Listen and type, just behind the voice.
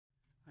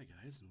Hi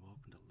guys, and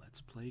welcome to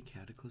Let's Play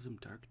Cataclysm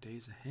Dark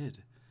Days Ahead.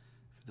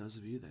 For those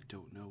of you that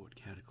don't know what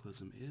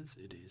Cataclysm is,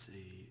 it is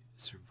a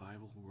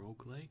survival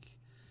roguelike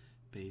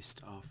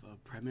based off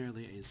of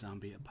primarily a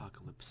zombie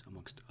apocalypse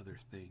amongst other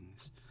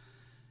things.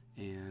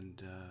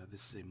 And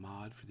this is a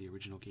mod for the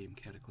original game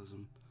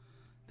Cataclysm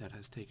that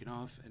has taken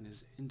off and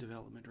is in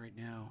development right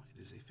now.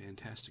 It is a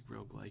fantastic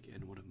roguelike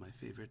and one of my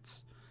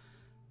favorites.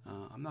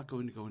 I'm not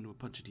going to go into a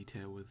bunch of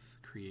detail with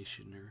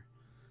creation or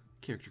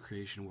character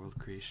creation, world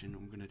creation.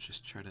 I'm going to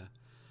just try to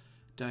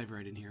dive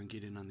right in here and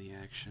get in on the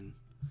action.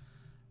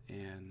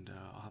 And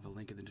I'll have a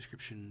link in the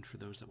description for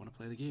those that want to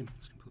play the game.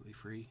 It's completely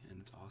free and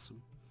it's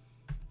awesome.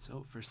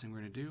 So first thing we're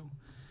going to do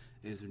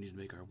is we need to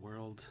make our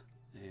world.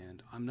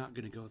 And I'm not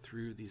going to go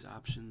through these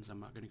options. I'm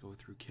not going to go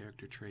through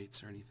character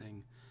traits or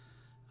anything.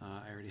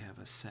 I already have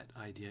a set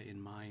idea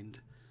in mind.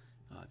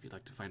 If you'd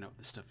like to find out what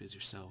this stuff is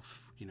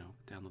yourself, you know,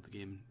 download the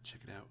game, check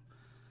it out.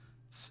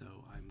 So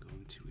I'm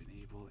going to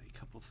enable a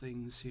couple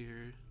things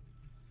here.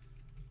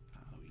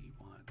 We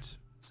want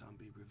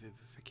zombie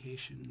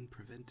revivification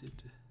prevented,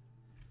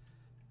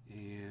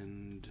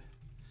 and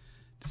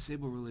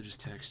disable religious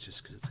text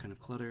just because it's kind of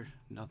clutter.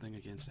 Nothing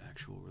against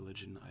actual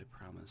religion, I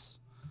promise.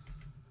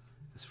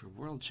 As for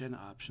world gen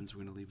options,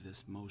 we're going to leave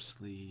this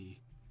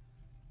mostly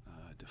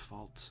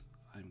default.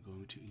 I'm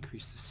going to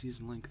increase the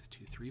season length to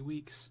 3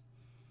 weeks.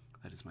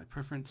 That is my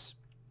preference.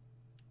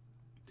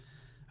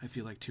 I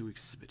feel like 2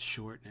 weeks is a bit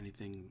short.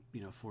 Anything,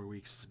 4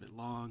 weeks is a bit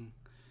long.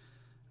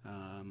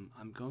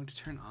 I'm going to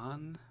turn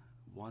on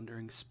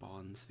wandering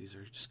spawns. These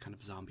are just kind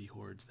of zombie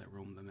hordes that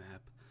roam the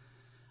map.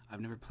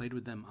 I've never played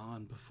with them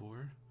on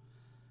before,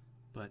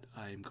 but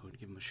I'm going to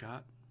give them a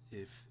shot.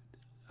 If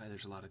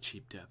there's a lot of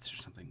cheap deaths or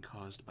something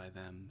caused by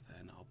them,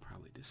 then I'll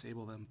probably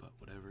disable them, but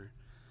whatever.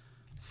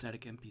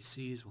 Static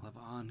NPCs we'll have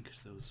on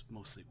because those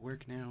mostly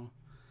work now.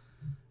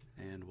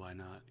 And why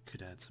not?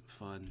 Could add some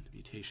fun.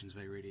 Mutations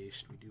by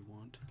radiation we do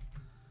want.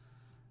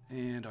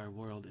 And our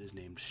world is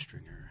named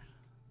Stringer.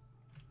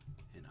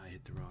 And I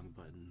hit the wrong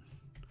button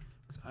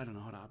because I don't know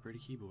how to operate a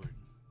keyboard.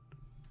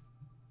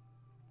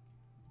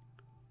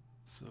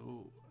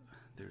 So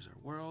there's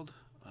our world.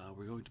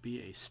 We're going to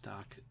be a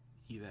stock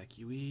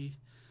evacuee.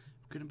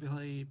 We're going to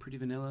play pretty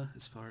vanilla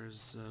as far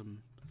as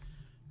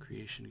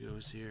creation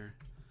goes here.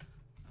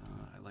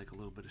 I like a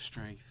little bit of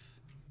strength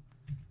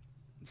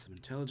and some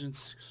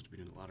intelligence, because we'll be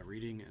doing a lot of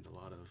reading and a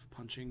lot of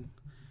punching.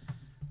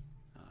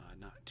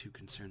 Not too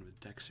concerned with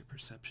dex or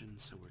perception,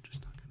 so we're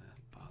just not going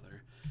to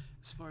bother.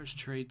 As far as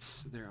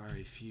traits, there are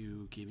a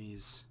few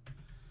gimmies.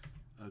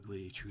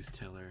 Ugly, truth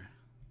teller,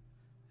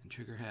 and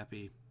trigger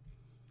happy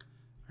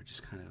are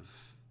just kind of,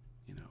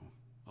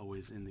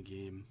 always in the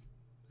game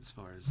as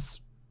far as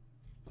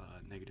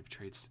negative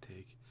traits to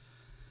take.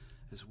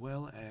 As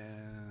well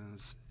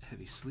as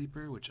heavy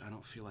sleeper, which I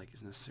don't feel like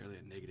is necessarily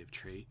a negative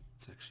trait.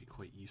 It's actually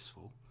quite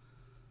useful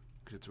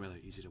because it's rather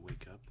easy to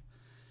wake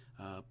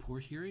up. Poor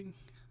hearing,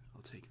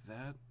 I'll take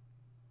that.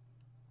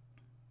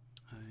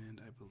 And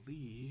I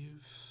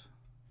believe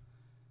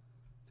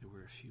there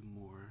were a few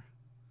more.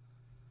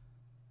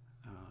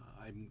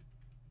 I'm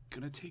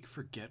gonna take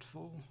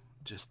forgetful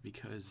just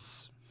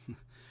because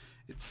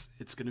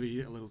it's gonna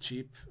be a little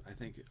cheap. I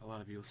think a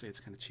lot of you will say it's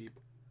kind of cheap.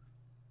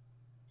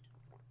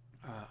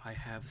 I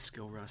have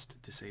skill rust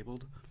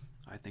disabled.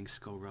 I think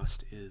skill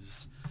rust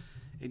is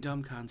a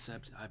dumb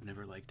concept. I've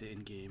never liked it in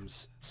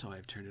games, so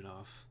I've turned it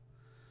off.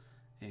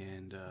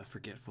 And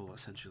forgetful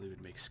essentially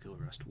would make skill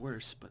rust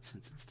worse, but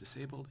since it's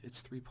disabled,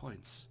 it's 3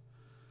 points.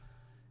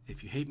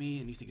 If you hate me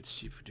and you think it's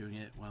cheap for doing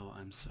it, well,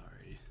 I'm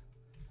sorry.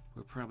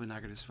 We're probably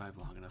not going to survive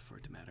long enough for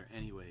it to matter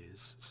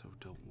anyways, so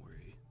don't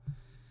worry.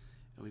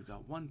 And we've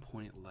got 1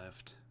 point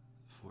left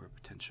for a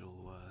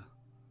potential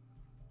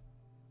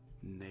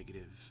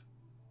negative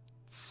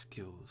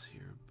skills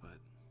here, but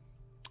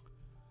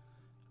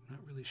I'm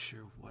not really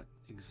sure what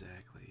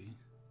exactly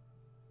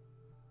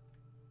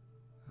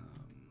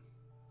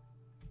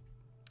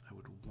I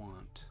would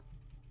want.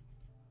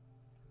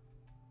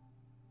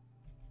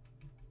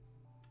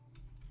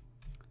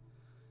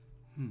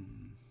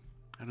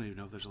 I don't even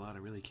know if there's a lot I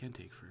really can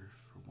take for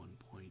 1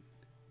 point.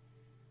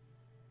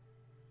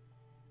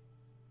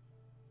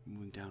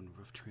 Moving down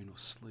rough terrain will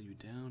slow you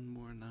down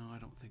more. No, I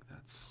don't think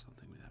that's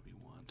something that we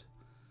want.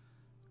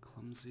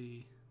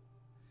 Clumsy,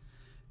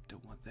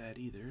 don't want that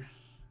either.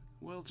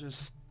 We'll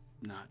just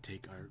not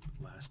take our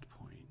last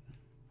point.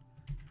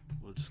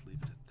 We'll just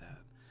leave it at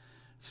that.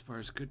 As far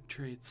as good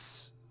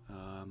traits,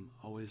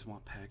 always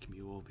want pack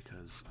mule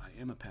because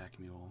I am a pack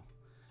mule.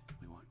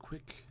 We want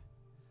quick.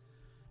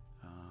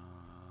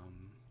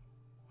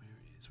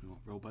 We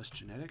want robust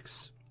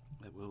genetics.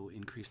 That will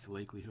increase the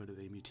likelihood of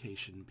a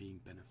mutation being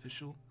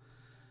beneficial.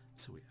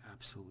 So we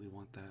absolutely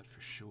want that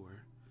for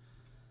sure.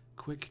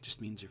 Quick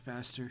just means you're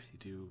faster. You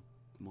do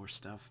more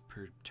stuff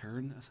per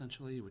turn,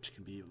 essentially, which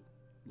can be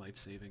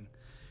life-saving.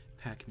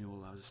 Pack mule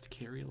allows us to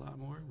carry a lot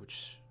more,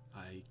 which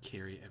I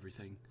carry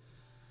everything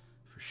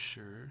for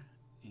sure.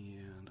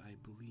 And I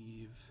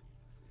believe,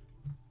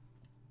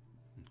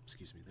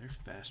 excuse me there,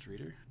 fast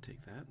reader,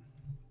 take that.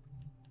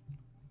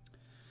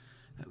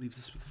 That leaves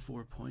us with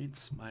 4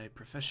 points. My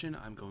profession,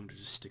 I'm going to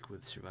just stick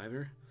with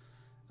Survivor.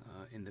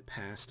 In the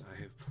past, I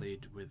have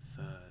played with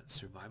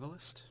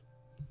Survivalist,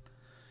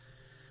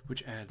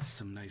 which adds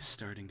some nice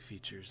starting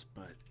features,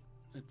 but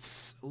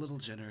it's a little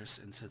generous,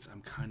 and since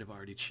I'm kind of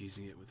already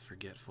cheesing it with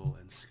Forgetful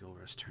and Skill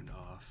Rush turned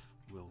off,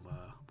 we'll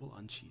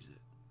uncheese it.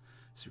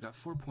 So we've got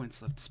 4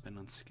 points left to spend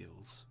on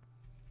skills.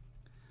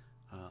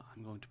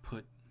 I'm going to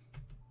put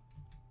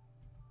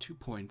 2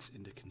 points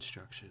into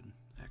construction,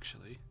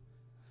 actually,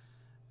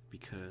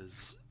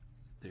 because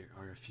there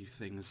are a few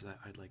things that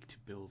I'd like to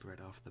build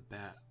right off the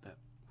bat that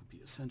will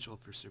be essential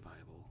for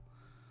survival.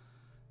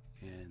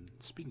 And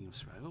speaking of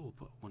survival, we'll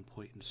put 1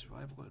 point into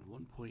survival and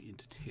 1 point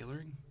into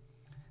tailoring.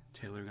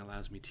 Tailoring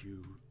allows me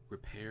to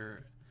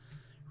repair,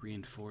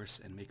 reinforce,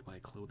 and make my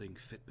clothing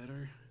fit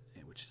better,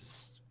 which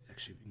is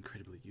actually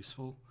incredibly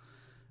useful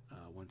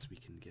once we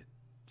can get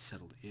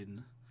settled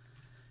in,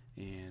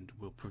 and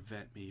will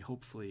prevent me,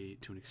 hopefully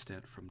to an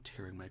extent, from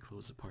tearing my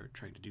clothes apart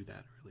trying to do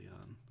that early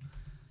on.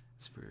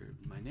 As for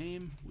my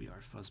name, we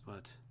are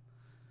Fuzzbutt,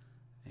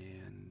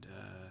 and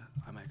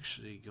I'm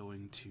actually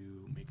going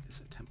to make this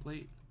a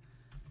template,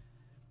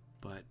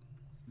 but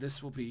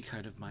this will be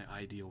kind of my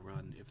ideal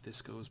run. If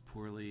this goes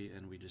poorly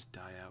and we just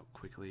die out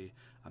quickly,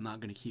 I'm not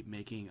going to keep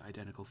making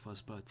identical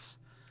Fuzzbutts.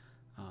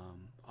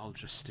 I'll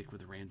just stick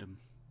with random,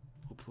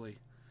 hopefully.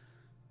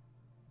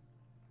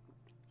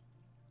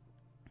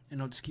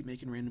 And I'll just keep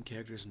making random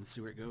characters and see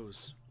where it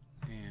goes.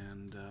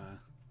 And,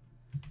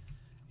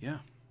 yeah.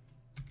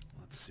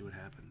 Let's see what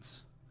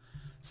happens.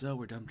 So,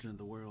 we're dumped into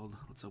the world.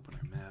 Let's open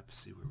our map,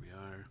 see where we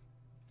are.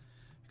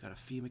 We've got a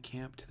FEMA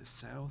camp to the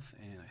south,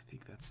 and I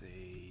think that's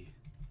a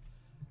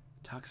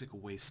toxic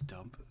waste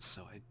dump,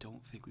 so I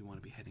don't think we want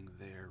to be heading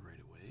there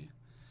right away.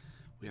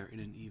 We are in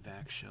an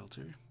evac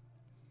shelter,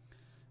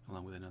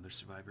 along with another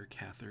survivor,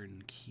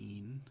 Catherine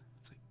Keene.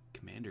 It's like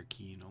Commander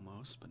Keene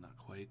almost, but not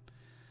quite.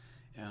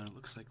 And it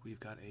looks like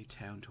we've got a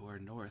town to our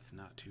north,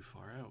 not too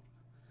far out.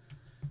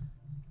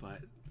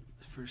 But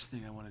the first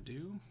thing I want to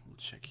do, we'll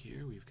check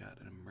here. We've got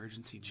an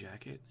emergency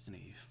jacket and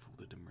a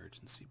folded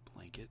emergency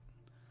blanket.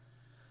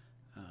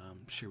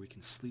 I'm sure we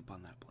can sleep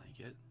on that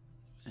blanket.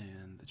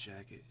 And the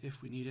jacket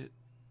if we need it.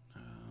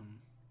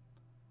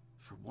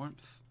 For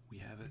warmth, we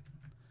have it.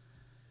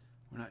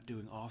 We're not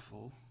doing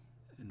awful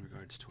in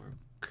regards to our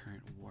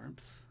current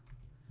warmth.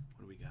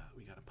 What do we got?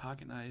 We got a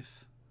pocket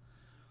knife,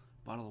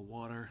 bottle of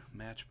water,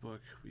 matchbook.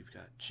 We've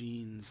got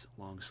jeans,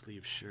 long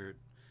sleeve shirt,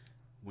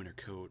 winter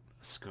coat,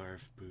 a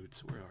scarf,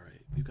 boots. We're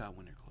alright. We've got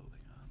winter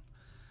clothing on.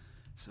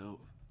 So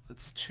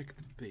let's check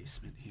the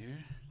basement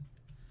here.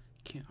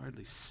 Can't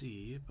hardly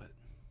see, but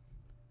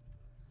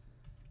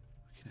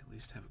we can at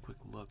least have a quick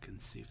look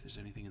and see if there's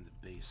anything in the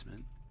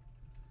basement.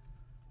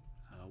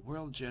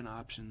 World gen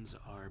options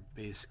are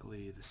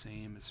basically the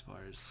same as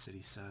far as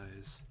city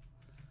size.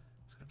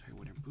 Let's got a pair of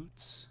winter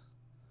boots,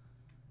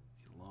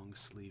 a long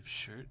sleeve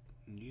shirt,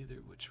 neither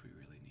which we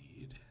really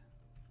need.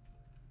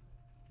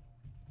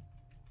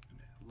 And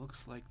it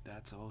looks like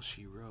that's all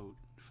she wrote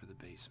for the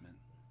basement.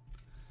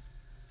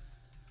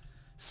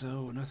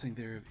 So nothing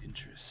there of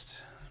interest.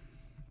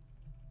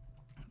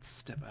 Let's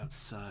step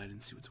outside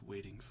and see what's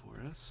waiting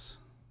for us.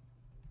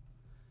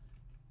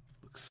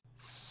 Looks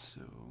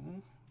so.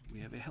 We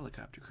have a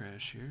helicopter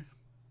crash here.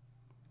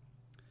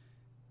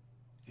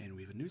 And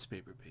we have a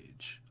newspaper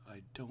page.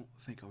 I don't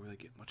think I'll really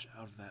get much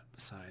out of that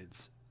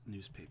besides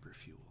newspaper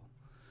fuel.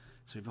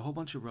 So we have a whole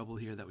bunch of rubble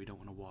here that we don't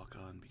want to walk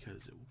on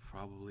because it will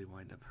probably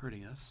wind up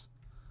hurting us.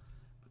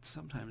 But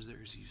sometimes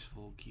there is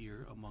useful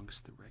gear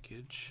amongst the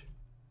wreckage.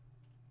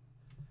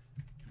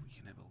 And we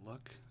can have a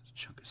look. A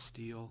chunk of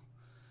steel.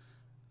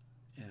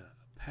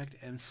 Packed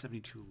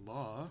M72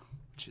 Law,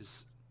 which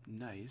is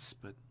nice,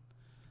 but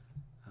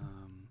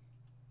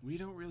we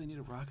don't really need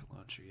a rocket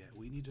launcher yet.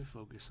 We need to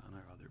focus on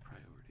our other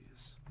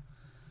priorities.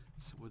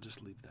 So we'll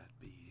just leave that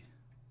be.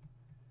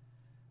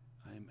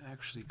 I'm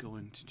actually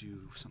going to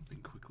do something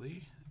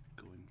quickly.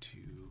 Going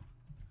to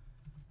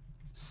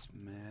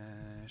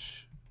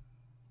smash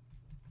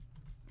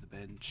the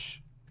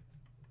bench.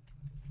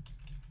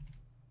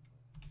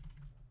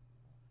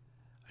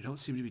 I don't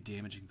seem to be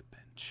damaging the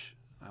bench.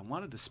 I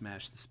wanted to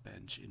smash this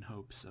bench in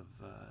hopes of,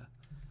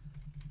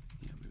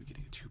 maybe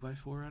getting a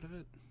 2x4 out of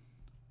it.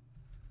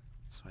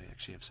 So I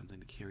actually have something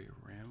to carry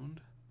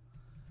around.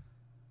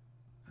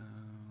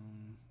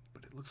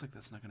 But it looks like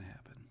that's not going to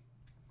happen.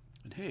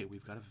 And hey,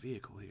 we've got a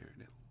vehicle here,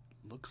 and it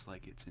looks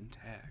like it's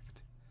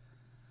intact.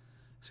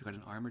 So we've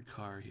got an armored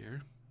car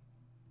here.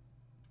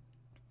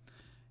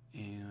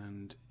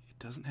 And it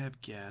doesn't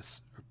have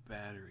gas or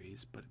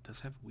batteries, but it does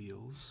have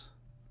wheels.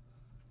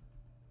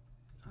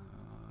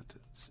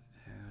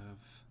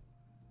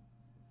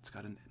 It's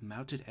got a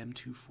mounted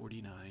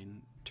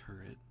M249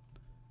 turret.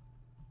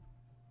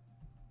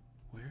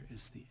 Where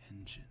is the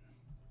engine?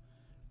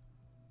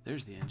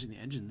 There's the engine. The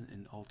engine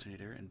and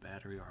alternator and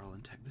battery are all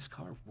intact. This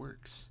car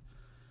works.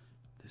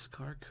 This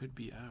car could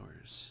be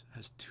ours. It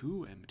has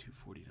 2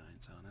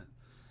 M249s on it.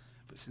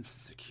 But since the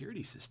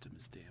security system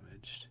is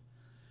damaged,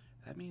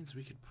 that means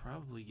we could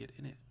probably get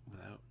in it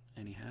without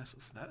any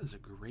hassle. So that is a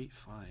great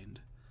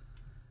find.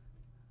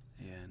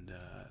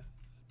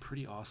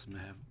 pretty awesome to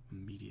have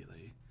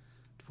immediately.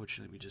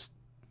 Unfortunately, we just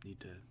need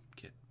to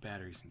get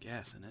batteries and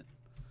gas in it.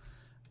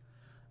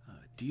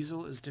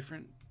 Diesel is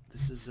different.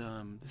 This is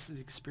the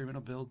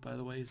experimental build, by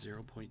the way,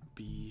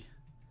 0.B.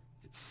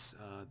 It's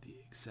the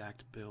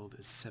exact build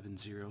is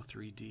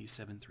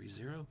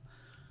 703D730,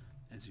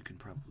 as you can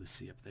probably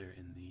see up there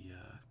in the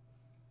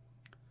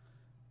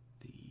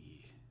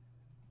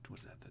what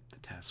is that? The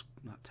task,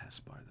 not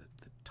taskbar,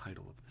 the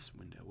title of this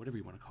window, whatever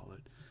you want to call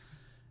it.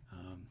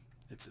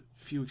 It's a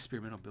few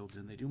experimental builds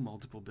in. They do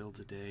multiple builds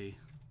a day.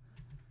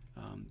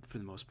 For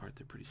the most part,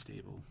 they're pretty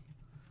stable.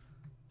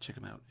 Check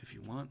them out if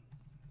you want,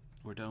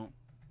 or don't.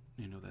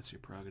 You know, that's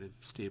your prerogative.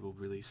 Stable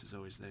release is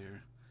always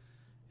there,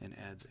 and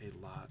adds a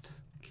lot,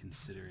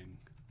 considering.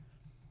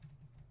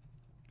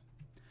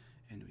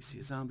 And we see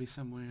a zombie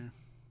somewhere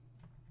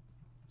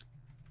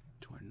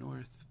to our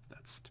north.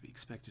 That's to be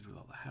expected with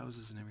all the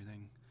houses and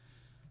everything.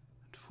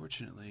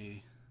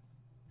 Unfortunately,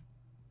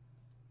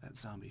 that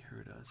zombie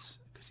heard us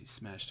because he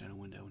smashed down a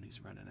window and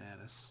he's running at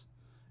us.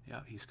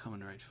 Yeah, he's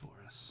coming right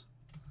for us.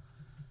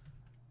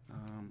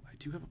 I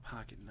do have a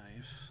pocket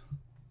knife.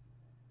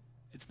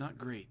 It's not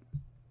great.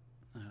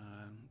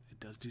 It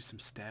does do some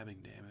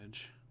stabbing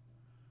damage.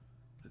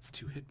 But its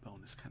 2-hit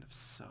bonus kind of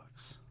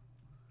sucks.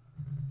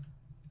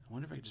 I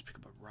wonder if I could just pick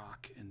up a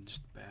rock and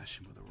just bash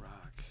him with a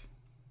rock.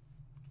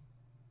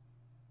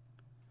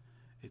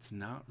 It's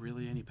not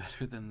really any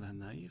better than the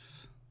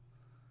knife,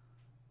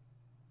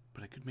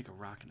 but I could make a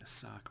rock and a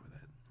sock with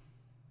it,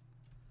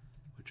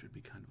 which would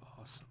be kind of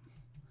awesome.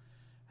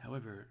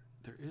 However,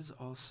 there is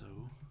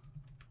also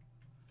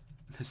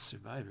this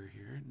survivor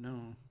here.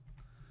 No.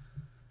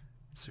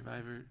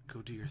 Survivor,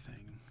 go do your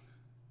thing.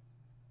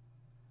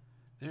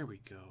 There we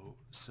go.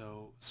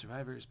 So,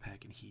 survivor is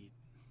packing heat.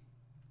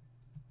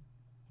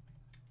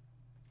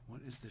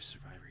 What is this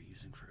survivor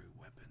using for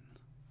a weapon?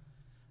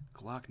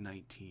 Glock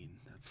 19.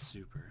 That's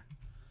super.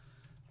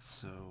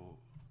 So,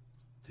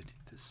 did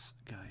this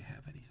guy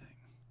have anything?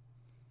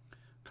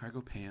 Cargo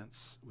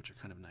pants, which are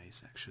kind of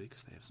nice actually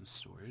because they have some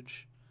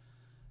storage.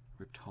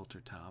 Ripped halter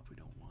top we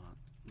don't want.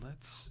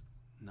 Let's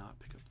not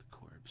pick up the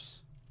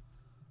corpse.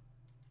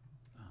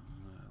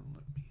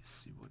 Let me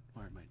see, what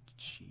are my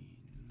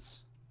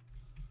jeans?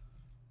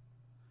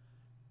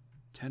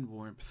 10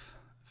 warmth,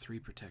 3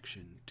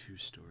 protection, 2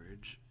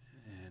 storage,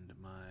 and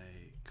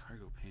my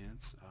cargo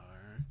pants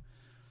are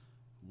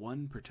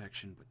 1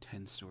 protection but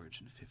 10 storage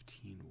and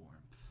 15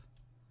 warmth.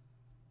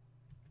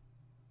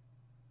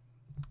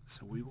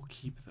 So we will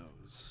keep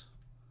those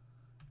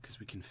because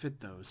we can fit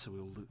those, so we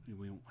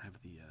won't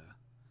have the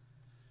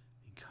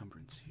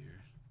encumbrance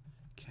here.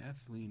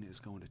 Kathleen is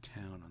going to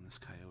town on this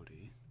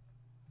coyote,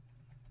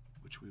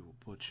 which we will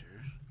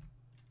butcher.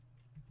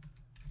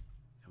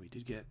 And we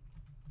did get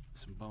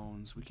some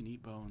bones. We can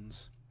eat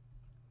bones.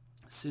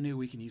 Sinew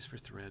we can use for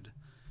thread.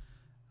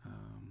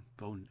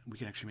 Bone. We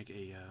can actually make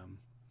a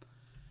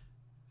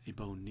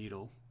bone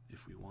needle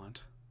if we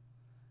want.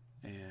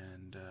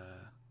 And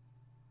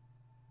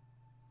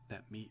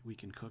that meat we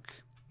can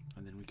cook,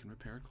 and then we can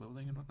repair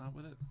clothing and whatnot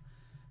with it.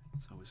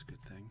 It's always a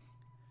good thing.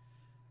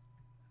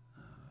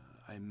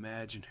 I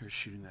imagine her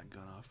shooting that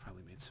gun off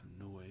probably made some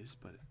noise,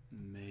 but it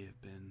may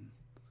have been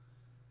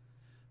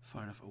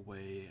far enough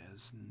away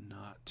as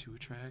not to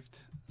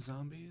attract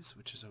zombies,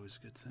 which is always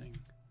a good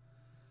thing.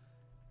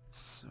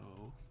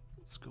 So,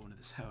 let's go into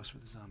this house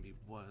where the zombie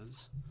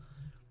was.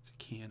 It's a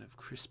can of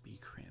crispy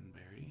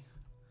cranberry,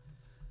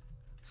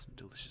 some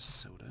delicious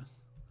soda,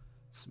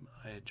 some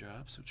eye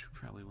drops, which we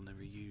probably will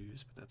never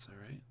use, but that's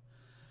alright.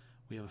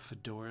 We have a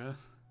fedora.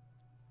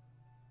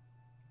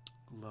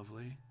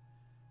 Lovely.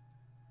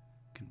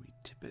 Can we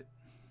tip it?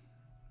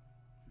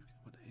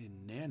 What a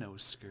nano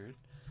skirt.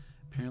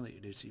 Apparently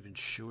it is even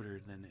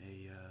shorter than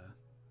a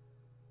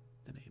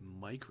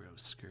micro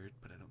skirt,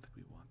 but I don't think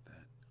we want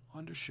that.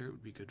 Undershirt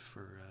would be good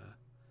for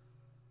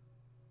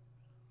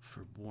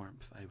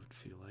warmth, I would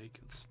feel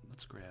like.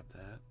 Let's grab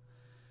that.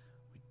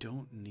 We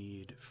don't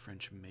need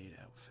French maid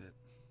outfit,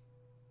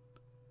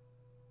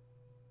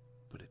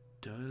 but it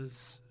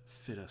does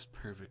fit us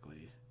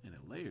perfectly, and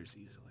it layers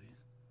easily,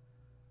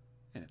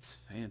 and it's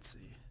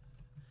fancy.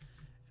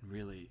 And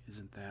really,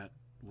 isn't that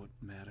what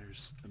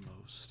matters the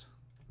most?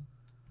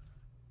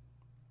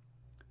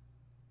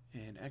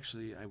 And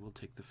actually, I will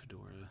take the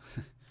fedora,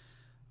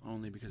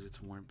 only because it's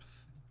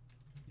warmth.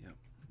 Yep,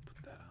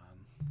 put that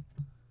on.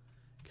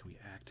 Can we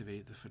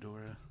activate the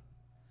fedora?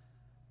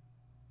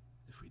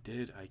 If we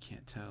did, I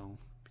can't tell,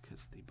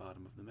 because the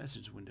bottom of the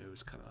message window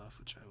is cut off,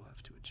 which I will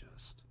have to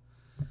adjust.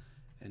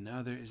 And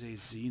now there is a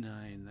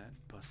Z9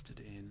 that busted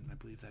in. I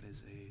believe that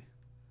is a...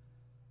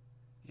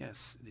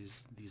 Yes, it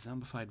is the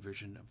zombified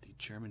version of the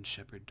German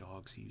Shepherd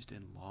dogs used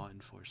in law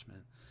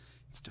enforcement.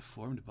 Its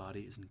deformed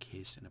body is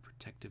encased in a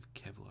protective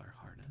Kevlar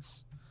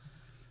harness.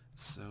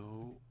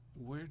 So,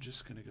 we're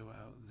just going to go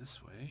out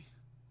this way.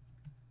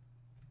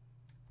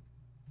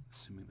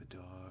 Assuming the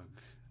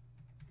dog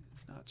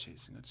is not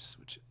chasing us,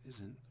 which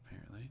isn't,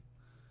 apparently.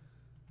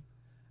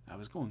 I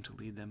was going to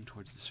lead them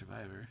towards the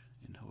survivor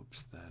in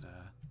hopes that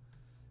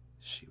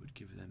she would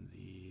give them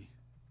the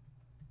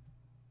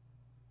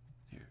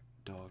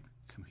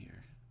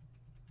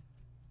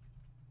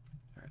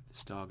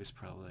This dog is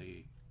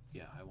probably...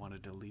 Yeah, I want to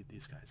delete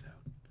these guys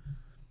out.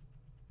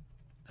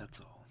 That's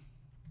all.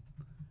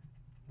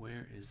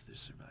 Where is the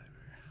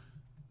survivor?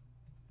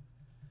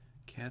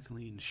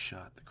 Kathleen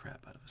shot the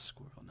crap out of a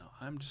squirrel. Now,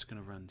 I'm just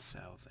going to run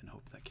south and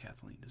hope that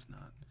Kathleen does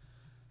not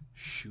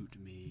shoot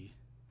me.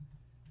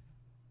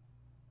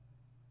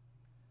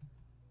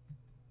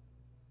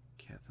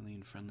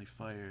 Kathleen, friendly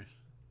fire.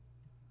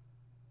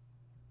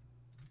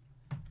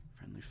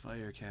 Friendly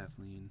fire,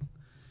 Kathleen.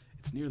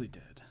 It's nearly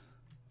dead.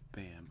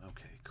 Bam.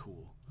 Okay,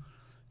 cool.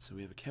 So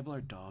we have a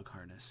Kevlar dog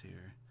harness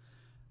here.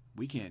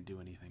 We can't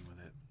do anything with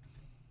it,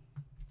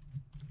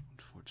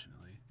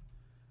 unfortunately.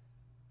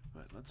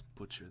 But let's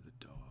butcher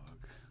the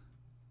dog.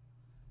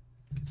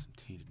 Get some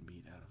tainted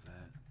meat out of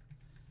that.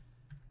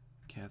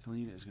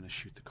 Kathleen is going to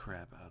shoot the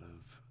crap out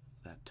of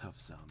that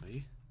tough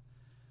zombie,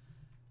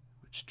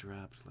 which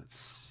dropped, let's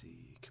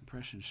see,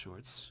 compression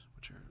shorts,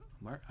 which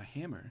are a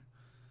hammer.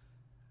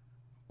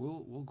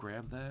 We'll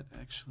grab that,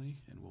 actually,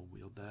 and we'll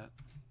wield that.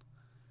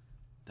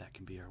 That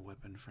can be our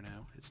weapon for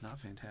now. It's not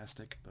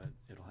fantastic, but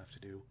it'll have to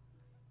do.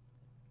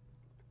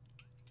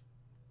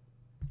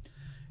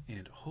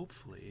 And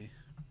hopefully...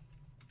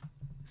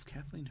 Is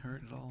Kathleen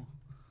hurt at all?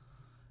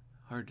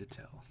 Hard to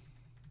tell.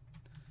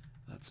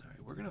 That's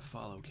alright. We're going to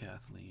follow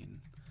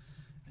Kathleen,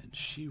 and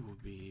she will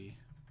be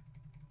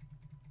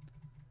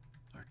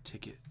our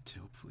ticket to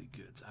hopefully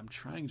goods. I'm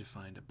trying to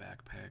find a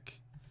backpack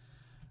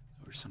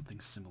or something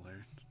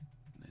similar,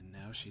 and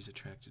now she's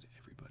attracted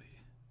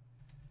everybody.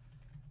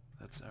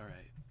 That's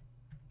alright.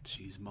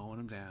 She's mowing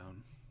them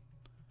down,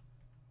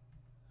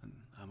 and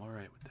I'm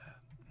alright with that.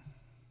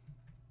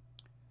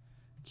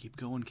 Keep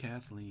going,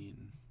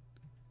 Kathleen.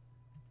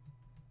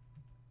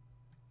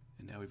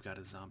 And now we've got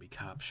a zombie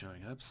cop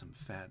showing up, some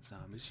fat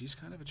zombies. She's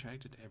kind of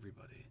attracted to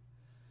everybody.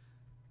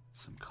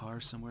 Some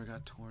car somewhere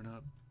got torn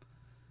up.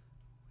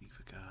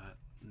 We've got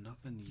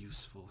nothing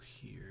useful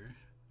here.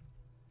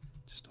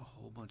 Just a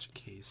whole bunch of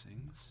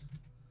casings.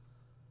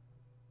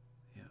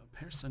 Yeah, a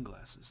pair of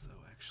sunglasses,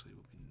 though, actually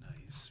would be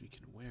nice. We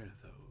can wear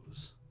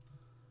those.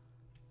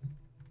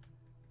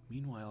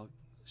 Meanwhile,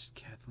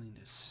 Kathleen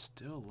is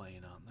still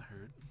laying on the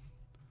hurt.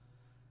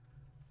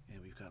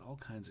 And we've got all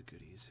kinds of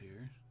goodies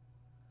here.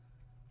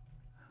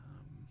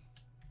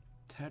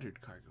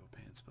 Tattered cargo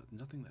pants, but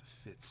nothing that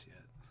fits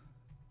yet.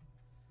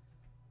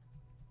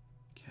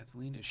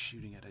 Kathleen is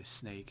shooting at a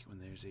snake when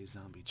there's a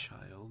zombie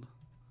child.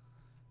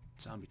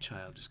 Zombie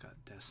child just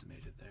got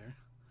decimated there.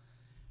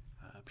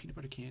 Peanut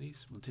butter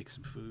candies. We'll take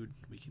some food.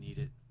 We can eat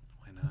it.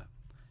 Why not?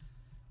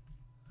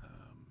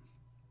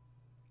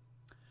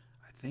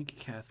 I think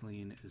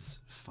Kathleen is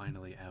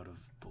finally out of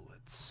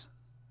bullets.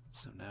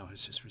 So now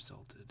has just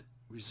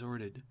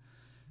resorted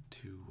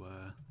to,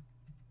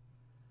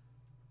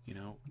 you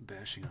know,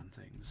 bashing on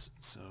things.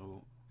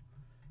 So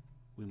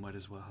we might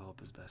as well help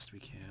as best we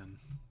can.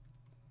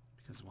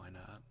 Because why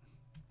not?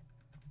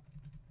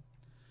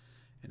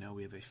 And now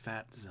we have a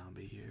fat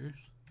zombie here.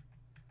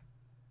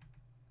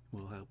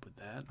 We'll help with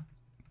that.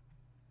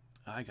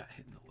 I got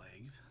hit in the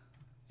leg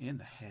and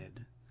the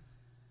head,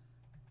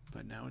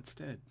 but now it's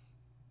dead.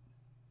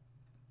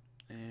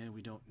 And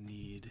we don't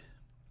need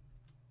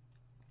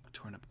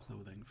torn up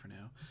clothing for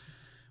now.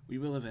 We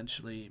will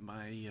eventually.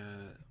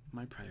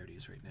 My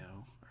priorities right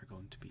now are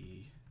going to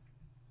be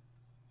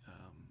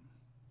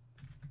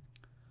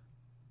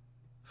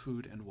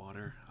food and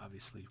water,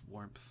 obviously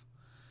warmth,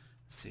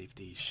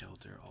 safety,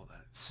 shelter, all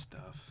that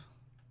stuff.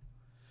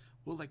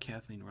 We'll let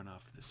Kathleen run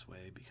off this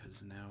way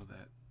because now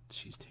that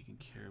she's taking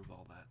care of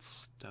all that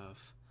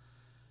stuff,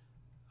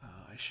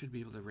 I should be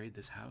able to raid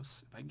this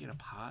house. If I can get a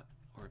pot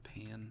or a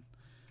pan,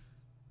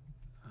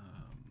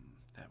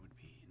 that would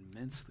be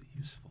immensely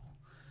useful.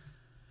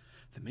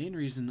 The main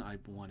reason I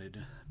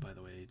wanted, by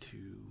the way,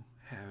 to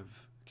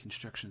have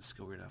construction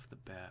skill right off the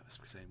bat was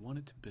because I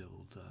wanted to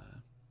build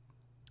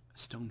a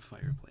stone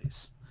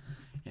fireplace.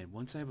 And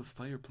once I have a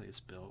fireplace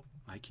built,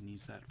 I can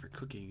use that for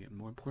cooking, and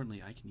more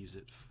importantly, I can use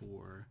it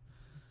for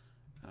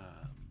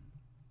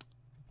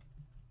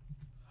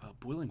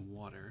boiling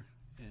water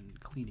and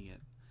cleaning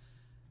it.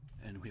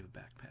 And we have a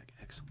backpack.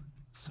 Excellent.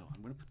 So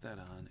I'm going to put that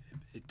on.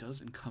 It does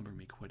encumber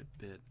me quite a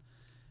bit,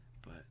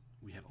 but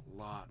we have a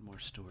lot more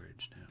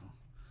storage now.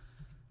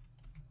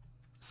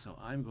 So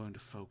I'm going to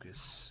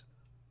focus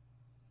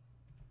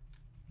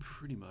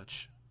pretty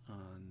much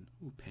on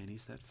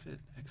panties that fit.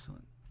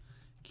 Excellent.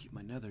 Keep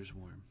my nethers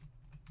warm.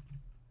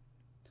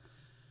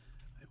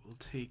 I will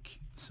take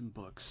some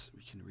books.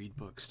 We can read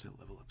books to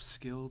level up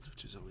skills,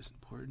 which is always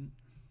important.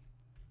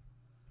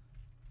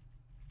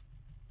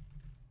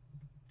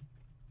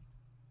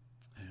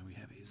 And we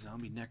have a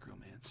zombie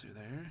necromancer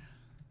there.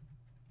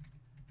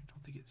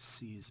 Don't think it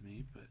sees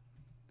me, but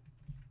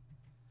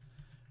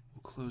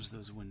we'll close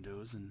those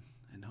windows and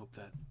hope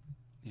that,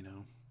 you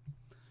know,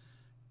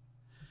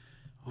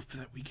 hope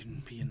that we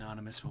can be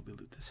anonymous while we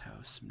loot this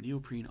house. Some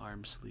neoprene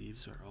arm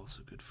sleeves are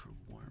also good for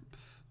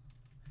warmth.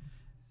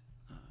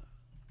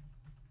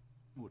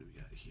 What do we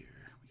got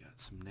here? We got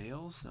some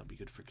nails. That'll be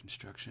good for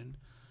construction.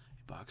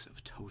 A box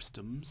of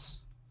toastums.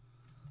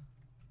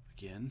 I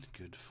again.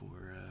 Good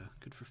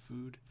for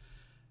food.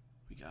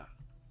 We got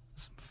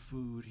some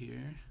food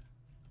here.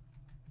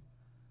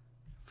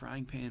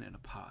 Frying pan and a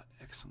pot.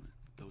 Excellent.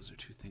 Those are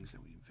two things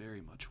that we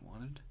very much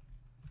wanted.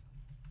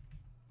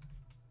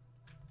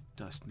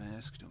 Dust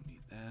mask, don't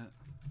need that.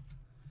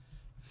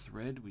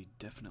 Thread, we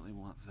definitely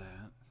want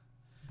that.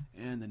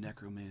 And the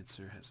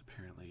necromancer has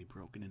apparently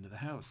broken into the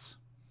house.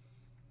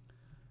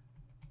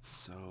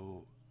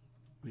 So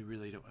we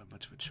really don't have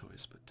much of a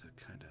choice but to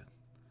kind of...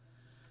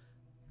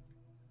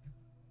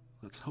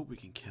 Let's hope we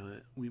can kill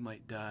it. We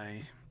might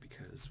die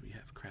because we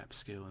have crap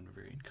scale and we're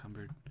very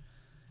encumbered.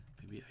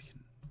 Maybe I can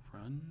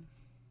run?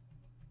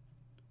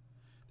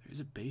 There is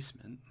a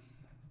basement.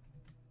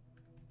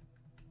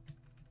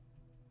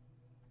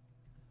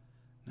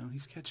 No,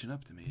 he's catching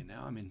up to me.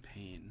 Now I'm in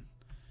pain.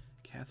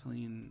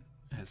 Kathleen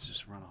has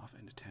just run off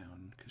into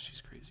town because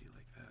she's crazy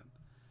like that.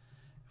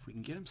 If we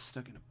can get him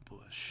stuck in a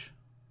bush...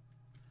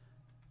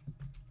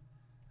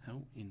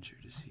 How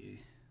injured is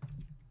he?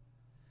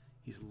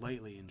 He's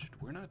lightly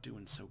injured. We're not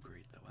doing so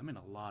great, though. I'm in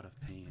a lot of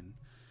pain.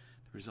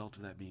 The result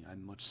of that being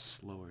I'm much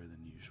slower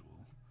than usual.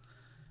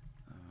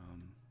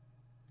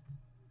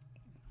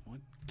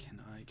 What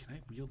can I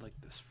wield like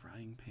this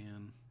frying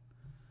pan?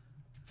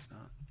 It's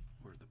not...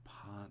 Or the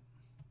pot.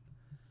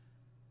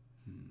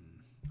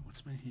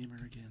 What's my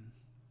hammer again?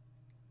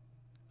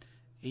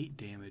 8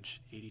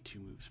 damage, 82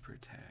 moves per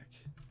attack.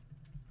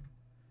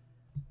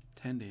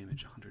 10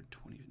 damage,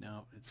 120.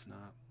 No, it's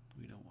not.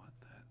 We don't want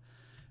that.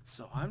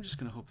 So I'm just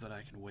gonna hope that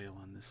I can wail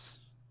on this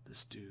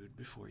dude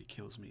before he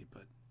kills me,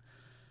 but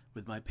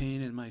with my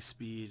pain and my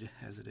speed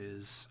as it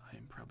is, I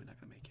am probably not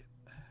gonna make it.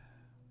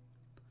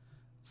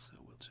 So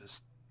we'll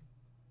just...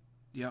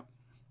 Yep.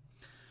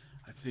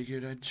 I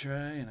figured I'd try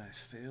and I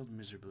failed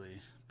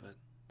miserably, but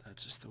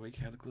that's just the way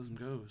Cataclysm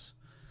goes.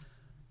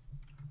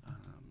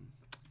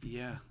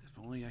 Yeah, if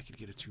only I could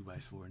get a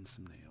 2x4 and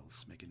some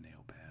nails, make a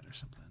nail pad or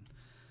something.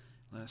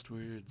 Last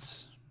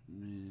words,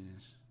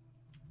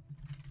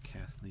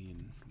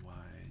 Kathleen,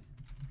 why'd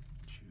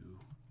you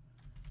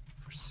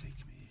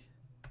forsake me?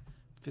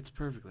 Fits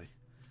perfectly.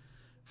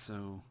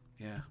 So,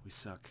 yeah, we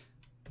suck.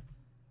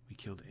 We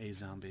killed a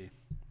zombie.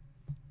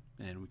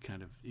 And we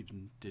kind of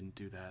even didn't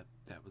do that.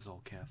 That was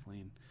all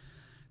Kathleen.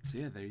 So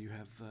yeah, there you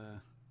have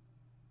a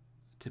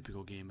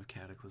typical game of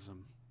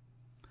Cataclysm.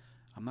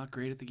 I'm not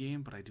great at the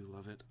game, but I do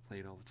love it. Play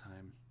it all the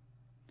time.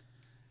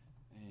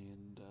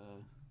 And,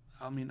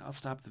 I mean, I'll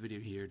stop the video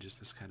here,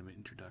 just as kind of an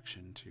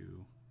introduction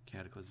to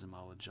Cataclysm.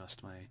 I'll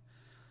adjust my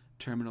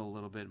terminal a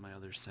little bit, my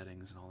other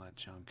settings and all that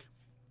junk.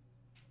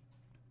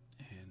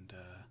 And,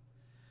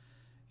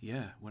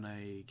 yeah, when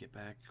I get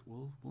back,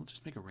 we'll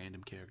just make a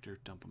random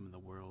character, dump them in the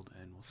world,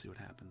 and we'll see what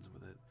happens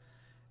with it.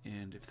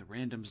 And if the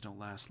randoms don't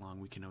last long,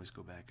 we can always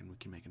go back and we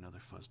can make another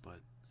fuzzbutt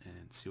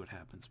and see what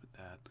happens with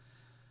that.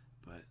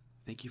 But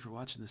thank you for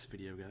watching this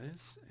video,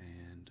 guys,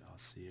 and I'll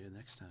see you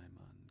next time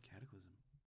on